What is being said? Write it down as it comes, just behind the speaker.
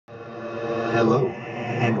Hello,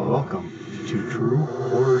 and welcome to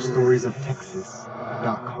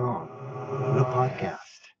TrueHorrorStoriesOfTexas.com, the podcast.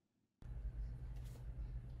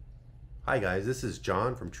 Hi guys, this is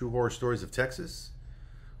John from True Horror Stories of Texas.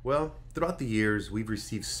 Well, throughout the years, we've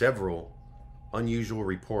received several unusual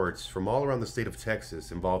reports from all around the state of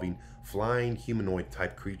Texas involving flying humanoid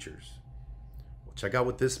type creatures. Well, check out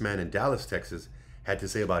what this man in Dallas, Texas had to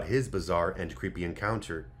say about his bizarre and creepy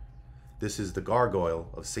encounter. This is the Gargoyle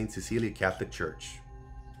of St. Cecilia Catholic Church.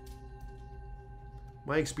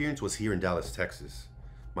 My experience was here in Dallas, Texas.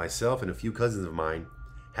 Myself and a few cousins of mine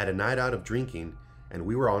had a night out of drinking, and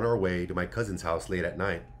we were on our way to my cousin's house late at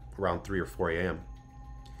night, around 3 or 4 a.m.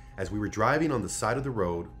 As we were driving on the side of the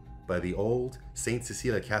road by the old St.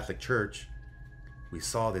 Cecilia Catholic Church, we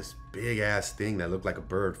saw this big ass thing that looked like a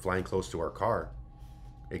bird flying close to our car.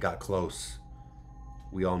 It got close.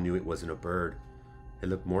 We all knew it wasn't a bird. It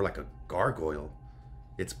looked more like a gargoyle.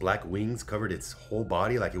 Its black wings covered its whole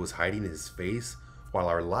body like it was hiding his face, while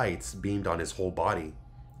our lights beamed on his whole body.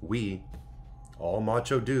 We, all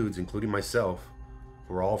macho dudes, including myself,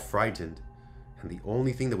 were all frightened, and the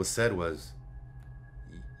only thing that was said was,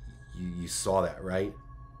 you saw that, right?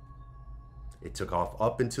 It took off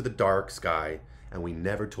up into the dark sky, and we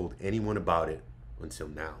never told anyone about it until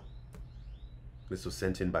now. This was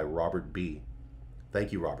sent in by Robert B.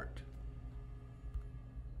 Thank you, Robert.